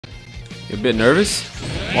You're a bit nervous?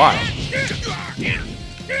 Why?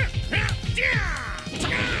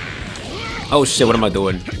 Oh shit, what am I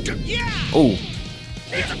doing? Oh.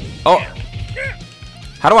 Oh.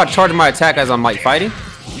 How do I charge my attack as I'm like fighting?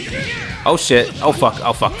 Oh shit. Oh fuck.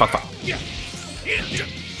 Oh fuck. Fuck. Fuck.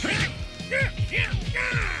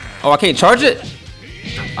 Oh, I can't charge it?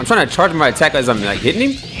 I'm trying to charge my attack as I'm like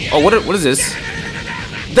hitting him? Oh, what is this?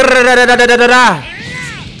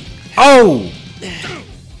 Oh!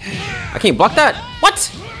 I can't block that?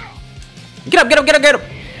 What? Get up, get up, get up, get up!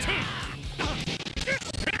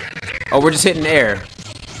 Oh, we're just hitting air.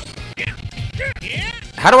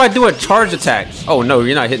 How do I do a charge attack? Oh no,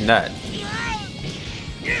 you're not hitting that.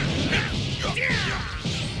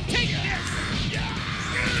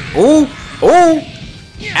 Oh! Oh!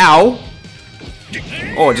 Ow!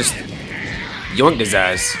 Oh, just yoinked his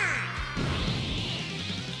ass.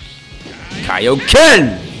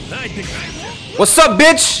 Kaioken! What's up,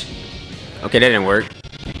 bitch? Okay, that didn't work.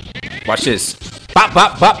 Watch this. Pop,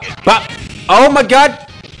 pop, pop, pop. Oh my god!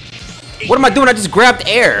 What am I doing? I just grabbed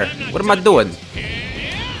air. What am I doing?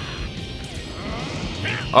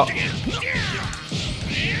 Oh.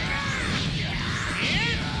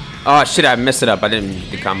 Oh shit, I messed it up. I didn't do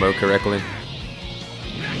the combo correctly.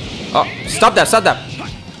 Oh, stop that, stop that.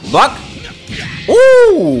 Block.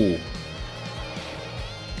 Ooh.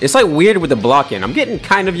 It's like weird with the blocking. I'm getting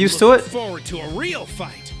kind of used to it. Forward to a real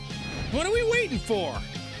fight. What are we waiting for?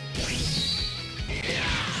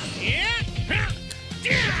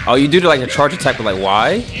 Oh, you do like a charge attack with like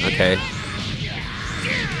Y? Okay.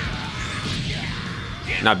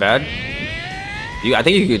 Not bad. I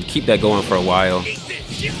think you could keep that going for a while.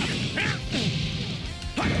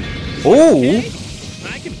 Ooh.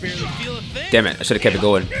 I can barely feel a thing. Damn it, I should have kept it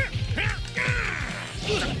going.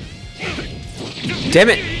 Damn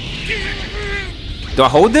it. Do I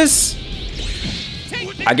hold this?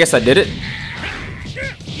 I guess I did it.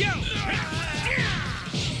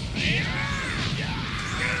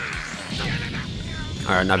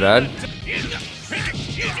 Alright, not bad.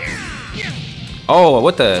 Oh,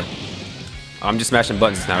 what the? Oh, I'm just smashing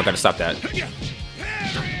buttons now. I gotta stop that.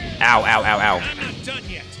 Ow, ow, ow, ow. I'm not done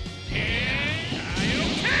yet.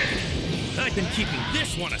 I've been keeping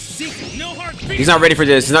this one a secret. No hard feelings. He's not ready for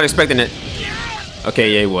this. He's not expecting it.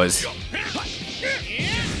 Okay, yeah, he was.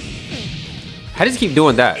 How does he keep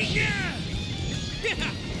doing that?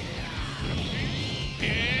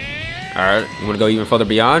 Alright, you wanna go even further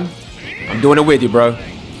beyond? I'm doing it with you, bro. I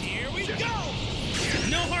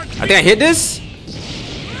think I hit this.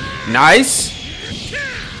 Nice.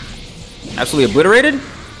 Absolutely obliterated.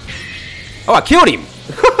 Oh, I killed him.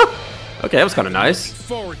 Okay, that was kind of nice.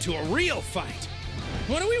 Forward to a real fight.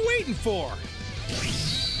 What are we waiting for?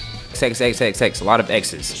 X, X, X, X. A lot of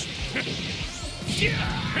X's.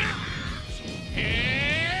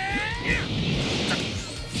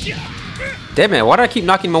 Damn it, why do I keep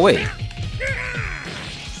knocking him away?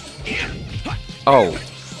 Oh.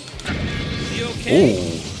 You okay? Ooh.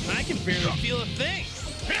 I can barely feel a thing.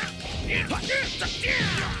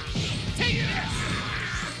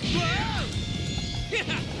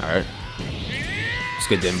 Alright. It's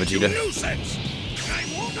good then, Vegeta.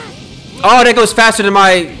 Oh, that goes faster than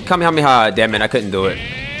my Kamehameha. Damn it, I couldn't do it.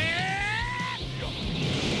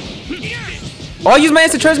 Oh, I used my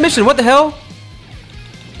instant transmission. What the hell?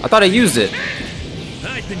 I thought I used it.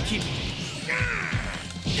 I've been keeping.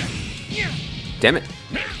 Damn it.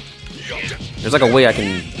 There's like a way I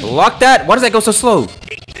can block that. Why does that go so slow?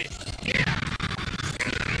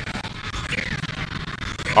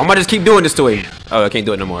 Oh, I might just keep doing this to him. Oh, I can't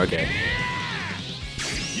do it no more. Okay.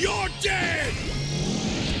 You're dead.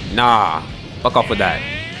 Nah. Fuck off with that.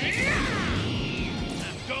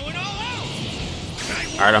 Going all out.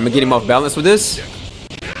 Alright, I'm gonna get him off balance with this.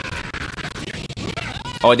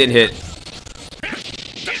 Oh, it didn't hit.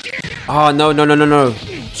 Oh, no, no, no, no, no.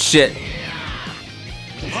 Shit.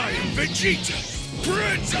 I am Vegeta,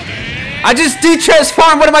 Prince of... I just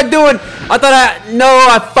de-transformed. What am I doing? I thought no,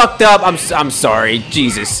 I fucked up. I'm sorry.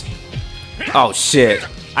 Jesus. Oh, shit.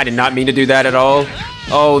 I did not mean to do that at all.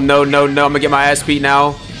 Oh, no, no, no. I'm gonna get my ass beat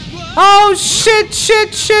now. Oh, shit,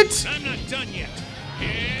 shit, shit. I'm not done yet.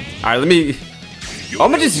 Alright, let me... Oh,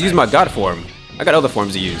 I'm gonna just use my God form. I got other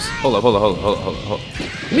forms to use. Hold up, hold up, hold up, hold up, hold up, hold up.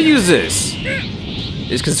 Let me use this.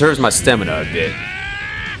 This conserves my stamina a bit.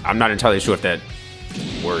 I'm not entirely sure if that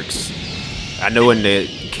works. I know in the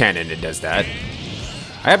canon it does that.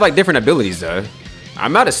 I have like different abilities though.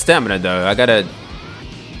 I'm out of stamina though. I gotta...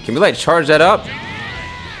 Can we like charge that up?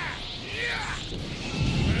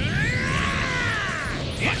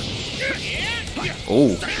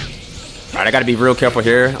 Oh. Alright, I gotta be real careful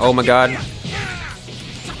here. Oh my god.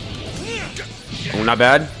 Oh, not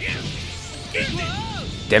bad.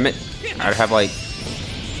 Damn it. I'd have like...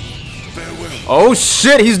 Oh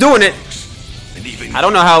shit, he's doing it. I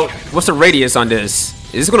don't know how... What's the radius on this?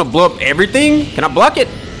 Is this gonna blow up everything? Can I block it?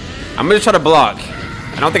 I'm gonna try to block.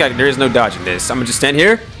 I don't think there is no dodging this. I'm gonna just stand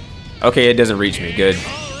here. Okay, it doesn't reach me. Good.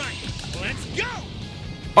 Let's go.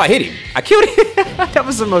 Oh, I hit him. I killed him. That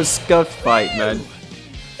was the most scuffed fight, man.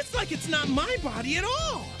 It's like it's not my body at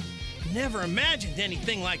all. Never imagined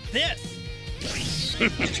anything like this.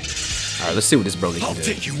 All right, let's see what this Broly can I'll do.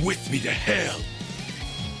 take you with me to hell.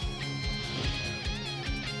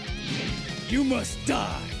 You must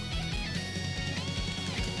die.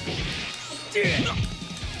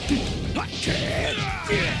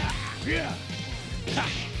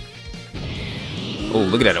 Oh,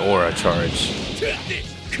 look at that aura charge.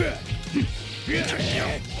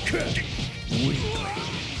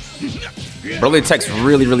 Broly attacks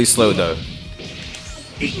really, really slow though.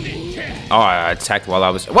 Oh, I attacked while I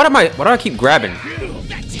was. Why do I keep grabbing?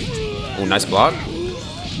 Oh, nice block.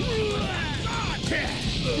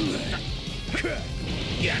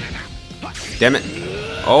 Damn it.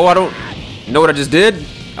 Oh, I don't know what I just did.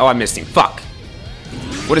 Oh, I missed him. Fuck.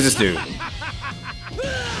 What does this do?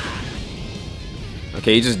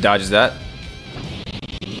 Okay, he just dodges that.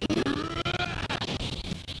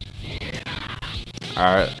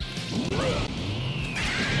 Alright.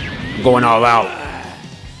 I'm going all out.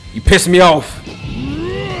 You pissed me off.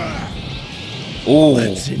 Ooh.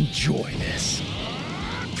 Let's enjoy this.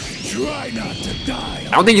 Try not to die.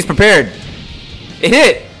 I don't think he's prepared. It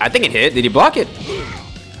hit. I think it hit. Did he block it?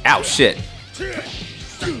 Ow, shit.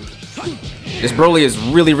 This Broly is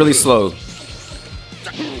really, really slow.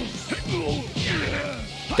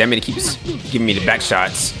 Damn it, he keeps giving me the back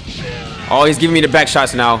shots. Oh, he's giving me the back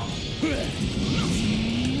shots now.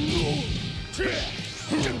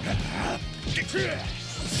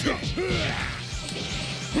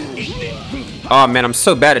 Oh man, I'm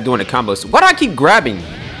so bad at doing the combos. Why do I keep grabbing?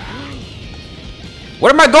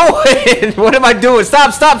 Where am I going? What am I doing?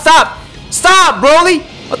 Stop, stop, stop! Stop, Broly!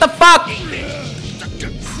 What the fuck?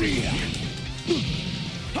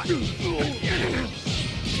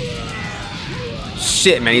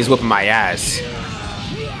 Shit, man, he's whipping my ass.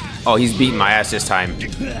 Oh, he's beating my ass this time.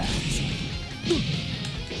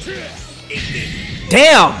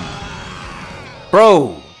 Damn!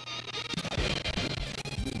 Bro!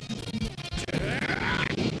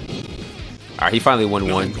 Alright, he finally won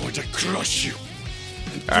one. I'm going to crush you.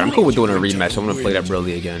 Alright, I'm cool with doing a rematch. I'm gonna play that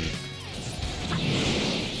Broly again.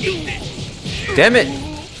 Damn it!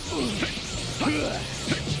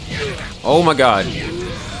 Oh my god.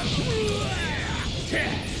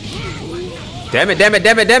 Damn it, damn it,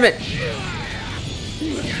 damn it, damn it!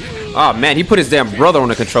 Oh man, he put his damn brother on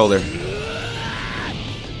the controller.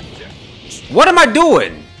 What am I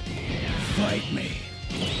doing? Fight me.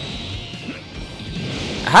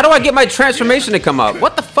 How do I get my transformation to come up?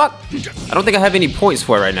 What the fuck? I don't think I have any points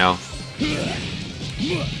for it right now.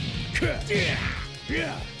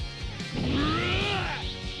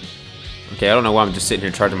 Okay, I don't know why I'm just sitting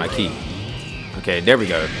here charging my key. Okay, there we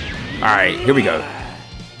go. Alright, here we go.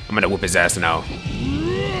 I'm gonna whip his ass now.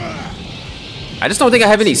 I just don't think I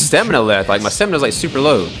have any stamina left. Like, my stamina's like super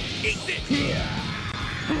low.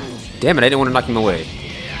 Damn it, I didn't want to knock him away.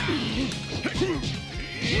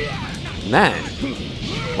 Man.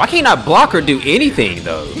 Why can't I block or do anything,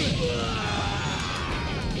 though?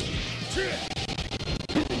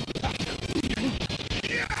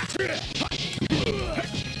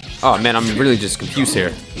 Oh, man, I'm really just confused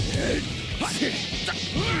here.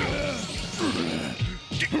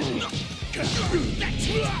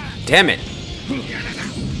 Damn it.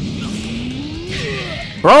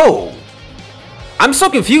 Bro. I'm so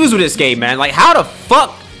confused with this game, man. Like, how the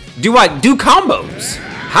fuck do I do combos?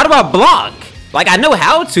 How do I block? Like, I know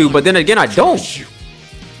how to, but then again, I don't.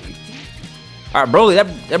 Alright, Broly,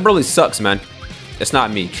 that Broly sucks, man. It's not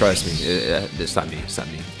me, trust me. It's not me, it's not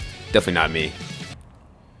me. Definitely not me.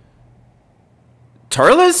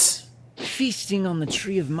 Turles? Feasting on the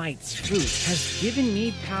Tree of Might's fruit has given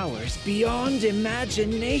me powers beyond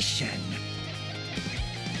imagination.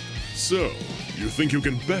 So, you think you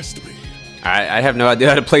can best me? I have no idea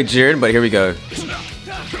how to play Jiren, but here we go.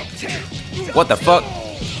 What the fuck?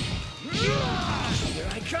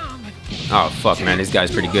 Oh fuck, man, this guy's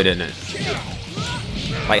pretty good, isn't it?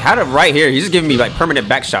 Like, how to right here? He's just giving me like permanent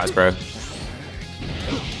back shots, bro.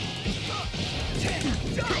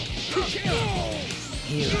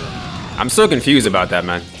 I'm so confused about that,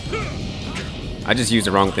 man. I just used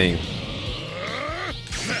the wrong thing.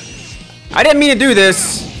 I didn't mean to do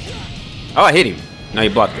this. Oh, I hit him. No, he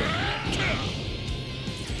blocked it.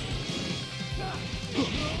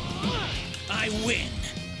 I win.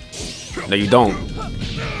 No, you don't.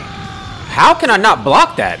 How can I not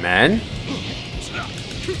block that, man?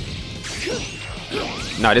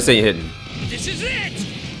 Nah, this ain't hitting. This is it!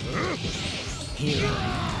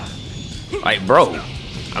 Like, bro,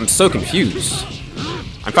 I'm so confused.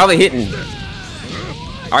 I'm finally hitting.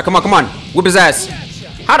 Alright, come on, come on. Whip his ass.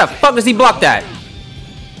 How the fuck does he block that?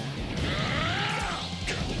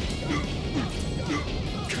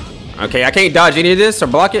 Okay, I can't dodge any of this or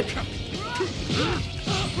block it.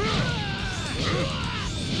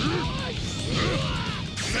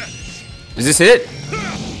 Does this hit?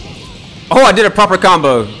 Oh, I did a proper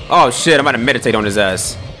combo. Oh shit, I'm about to meditate on his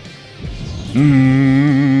ass.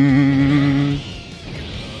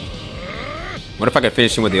 What if I could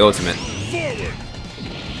finish him with the ultimate?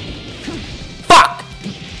 Fuck!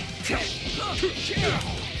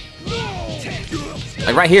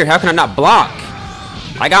 Like right here, how can I not block?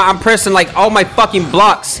 Like I'm pressing like all my fucking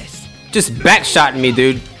blocks. Just backshotting me,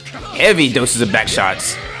 dude. Heavy doses of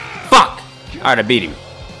backshots. Fuck! Alright, I beat him.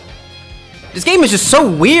 This game is just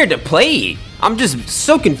so weird to play. I'm just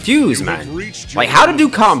so confused, man. Like how to do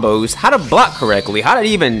combos, how to block correctly, how to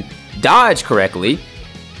even dodge correctly.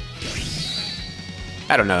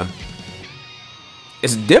 I don't know.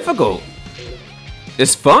 It's difficult.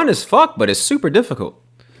 It's fun as fuck, but it's super difficult.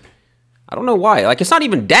 I don't know why. Like, it's not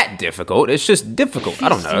even that difficult. It's just difficult. I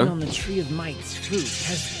don't know. On the Tree of Might's fruit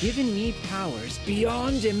has given me powers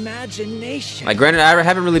beyond imagination. Like, granted, I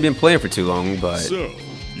haven't really been playing for too long, but... So,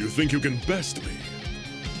 you think you can best me?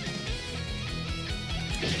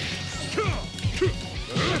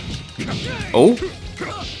 Oh?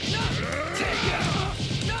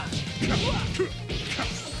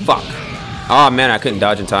 Fuck. Oh, man, I couldn't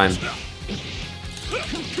dodge in time.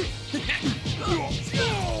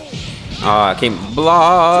 Oh, I can't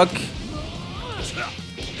block.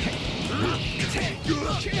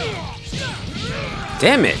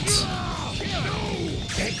 Damn it.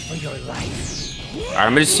 Alright,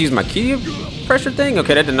 I'm gonna just use my key pressure thing.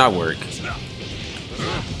 Okay, that did not work.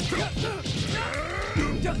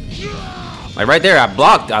 Like right there, I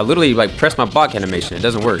blocked. I literally like pressed my block animation. It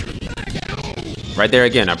doesn't work. Right there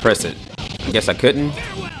again, I pressed it. I guess I couldn't.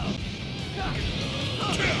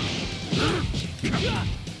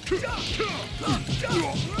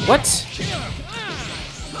 What?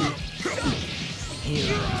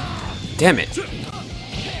 Damn it.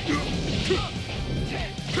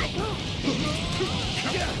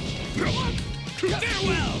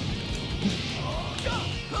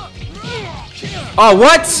 Oh,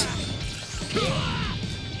 what?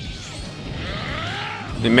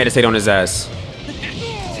 They meditate on his ass.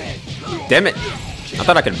 Damn it. I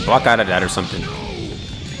thought I could block out of that or something.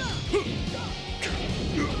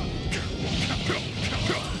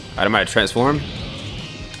 I might transform.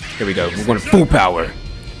 Here we go. We're going to full power.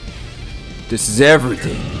 This is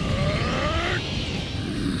everything.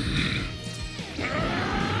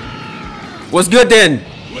 What's good then?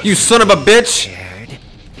 You son of a bitch.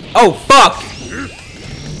 Oh fuck.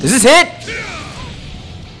 Does this hit?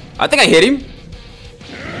 I think I hit him.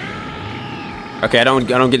 Okay, I don't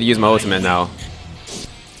get to use my ultimate now.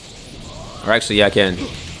 Or actually, yeah, I can.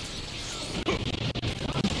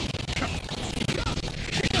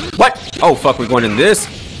 What? Oh fuck, we're going in this.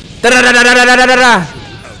 Da da da da da da da da da.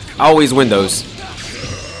 I always win those.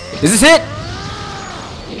 Is this hit?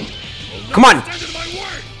 Come on.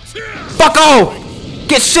 Fuck off!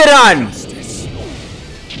 Get shit on!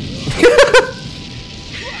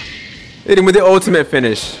 Hit him with the ultimate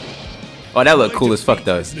finish. Oh, that looked cool as fuck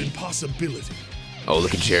though. Oh,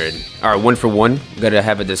 look at Jared. Alright, 1 for 1. We gotta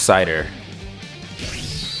have a decider.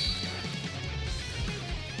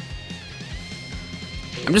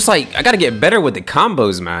 I'm just like, I gotta get better with the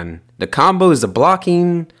combos, man. The combos, the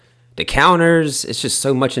blocking, the counters. It's just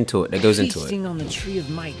so much into it that goes into it. Feasting on the Tree of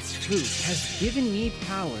Might's fruit has given me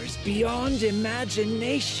powers beyond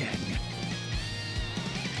imagination.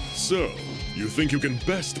 So, you think you can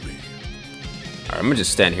best me? Alright, I'm gonna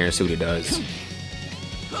just stand here and see what he does.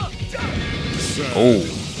 Oh,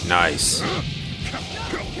 nice.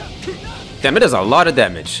 Damn, it does a lot of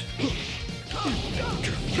damage.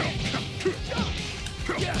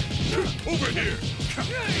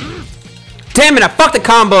 Damn it, I fucked the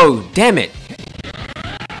combo! Damn it!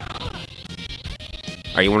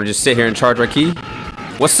 Alright, you wanna just sit here and charge our key?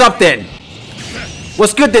 What's up then?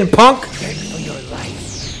 What's good then, punk?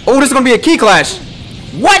 Oh, this is gonna be a key clash!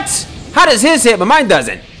 What? How does his hit, but mine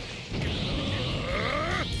doesn't?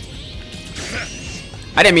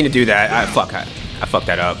 I didn't mean to do that. I fucked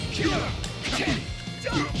that up.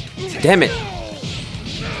 Damn it.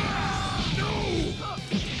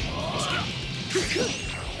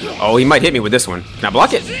 Oh, he might hit me with this one. Can I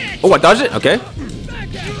block it? Oh, I dodged it? Okay.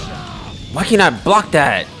 Why can't I block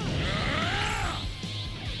that?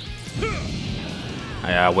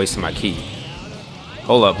 I wasted my key.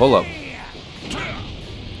 Hold up, hold up.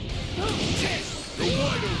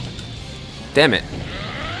 Damn it.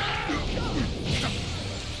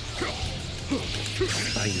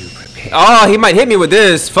 Are you prepared? Oh, he might hit me with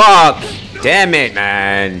this. Fuck. Damn it,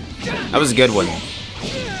 man. That was a good one.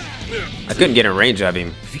 I couldn't get in range of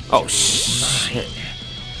him. Oh, shit.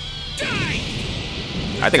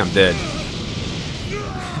 I think I'm dead.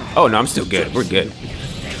 Oh, no, I'm still good. We're good.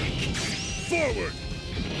 Forward.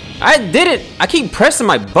 I did it. I keep pressing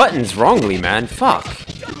my buttons wrongly, man. Fuck.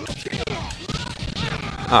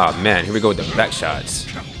 Oh, man. Here we go with the back shots.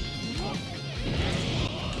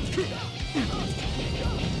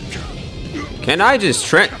 Can I just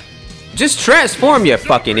transform, you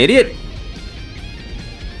fucking idiot?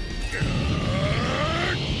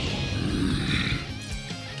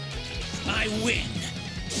 I win.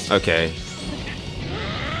 Okay.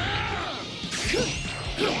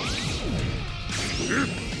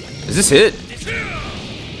 Is this it?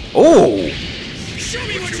 Oh! Show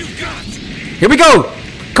me what you've got. Here we go!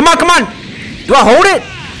 Come on, come on! Do I hold it?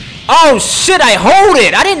 Oh shit, I hold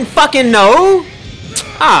it! I didn't fucking know!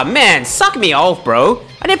 Ah man, suck me off, bro.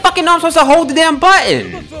 I didn't fucking know I'm supposed to hold the damn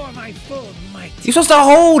button. Before my full might. You're supposed to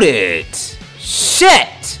hold it.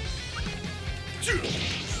 Shit!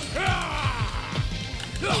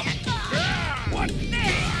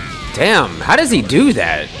 Damn, how does he do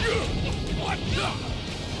that?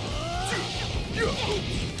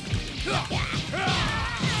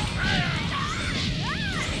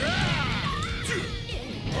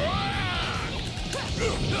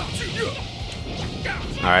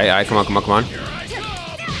 Alright, come on, come on, come on.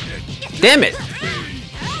 Damn it!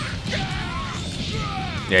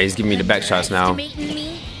 Yeah, he's giving me the back shots now.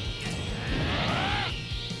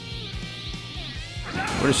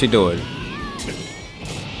 What is she doing?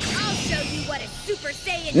 I'll show you what a Super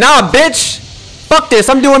Saiyan. Nah, bitch! Fuck this,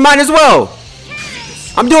 I'm doing mine as well!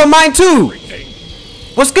 I'm doing mine too!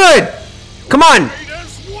 What's good? Come on!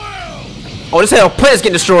 Oh, this hell planet's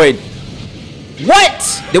getting destroyed.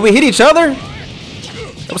 What? Did we hit each other?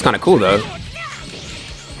 That was kind of cool though.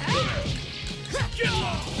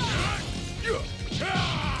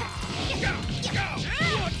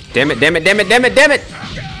 Damn it, damn it, damn it, damn it, damn it!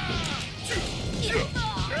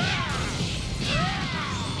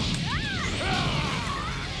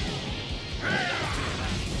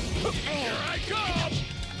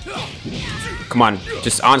 Come on,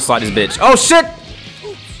 just onslaught this bitch. Oh shit!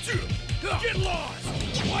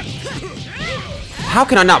 How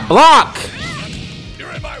can I not block?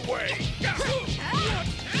 You're in my way.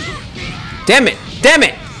 Damn it, damn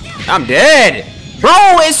it! I'm dead!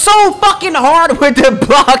 Bro, it's so fucking hard with the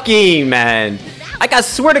blocking, man. Like, I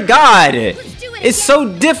swear to God, it's so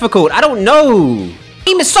difficult. I don't know.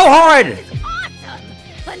 Aim is so hard. Awesome!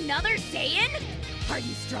 Another Saiyan? Are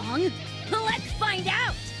you strong? Let's find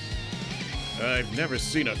out. I've never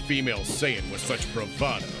seen a female Saiyan with such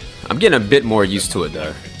bravado. I'm getting a bit more used to it,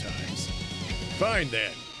 though. Times. Fine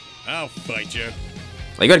then. I'll fight you.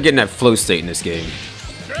 Like, you gotta get in that flow state in this game.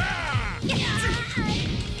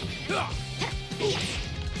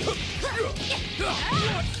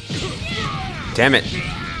 Damn it.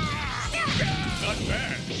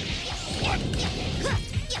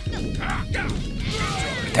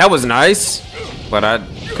 That was nice, but I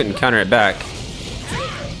couldn't counter it back.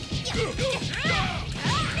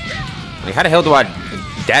 Like, how the hell do I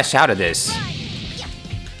dash out of this?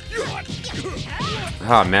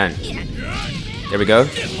 Oh, man. There we go.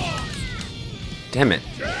 Damn it.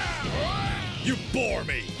 You bore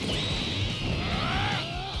me.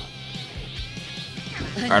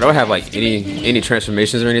 Alright, I don't have like any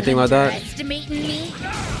transformations or anything like that. Underestimating me?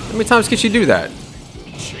 How many times can she do that?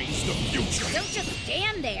 Change the future. Don't just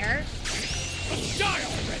stand there. Die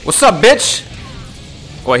already. What's up, bitch?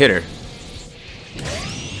 Oh, I hit her.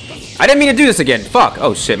 I didn't mean to do this again. Fuck.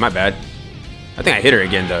 Oh shit, my bad. I think I hit her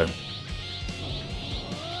again though.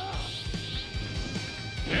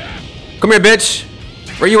 Come here, bitch.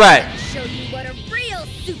 Where you at? I'll show you what a real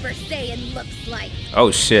Super Saiyan looks like.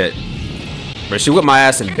 Oh shit. Bro, she whipped my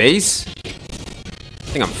ass in base? I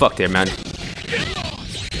think I'm fucked here, man.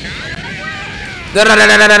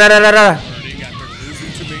 Da-da-da-da-da-da-da-da. Hurting after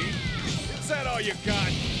losing to me? Is that all you got?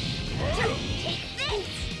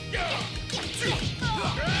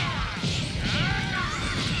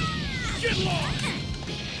 Get lost.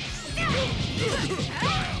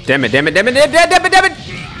 Damn it, damn it, damn it, damn it, damn it, damn it!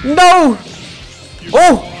 No!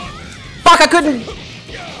 Oh! Fuck, I couldn't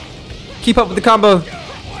keep up with the combo.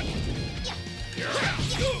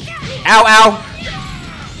 Ow, ow!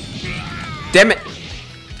 Damn it!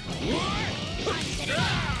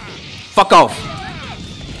 Fuck off!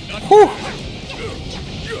 Whew.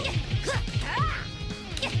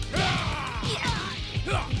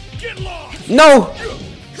 No!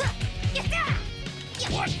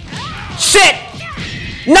 Shit!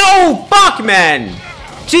 No! Fuck, man!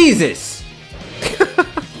 Jesus!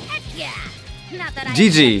 Yeah. Not that I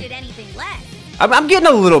GG. expected anything less. I'm getting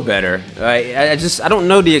a little better. I don't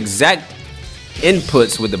know the exact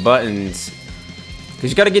inputs with the buttons.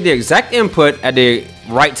 Because you got to get the exact input at the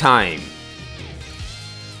right time.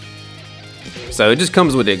 So it just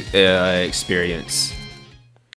comes with the experience.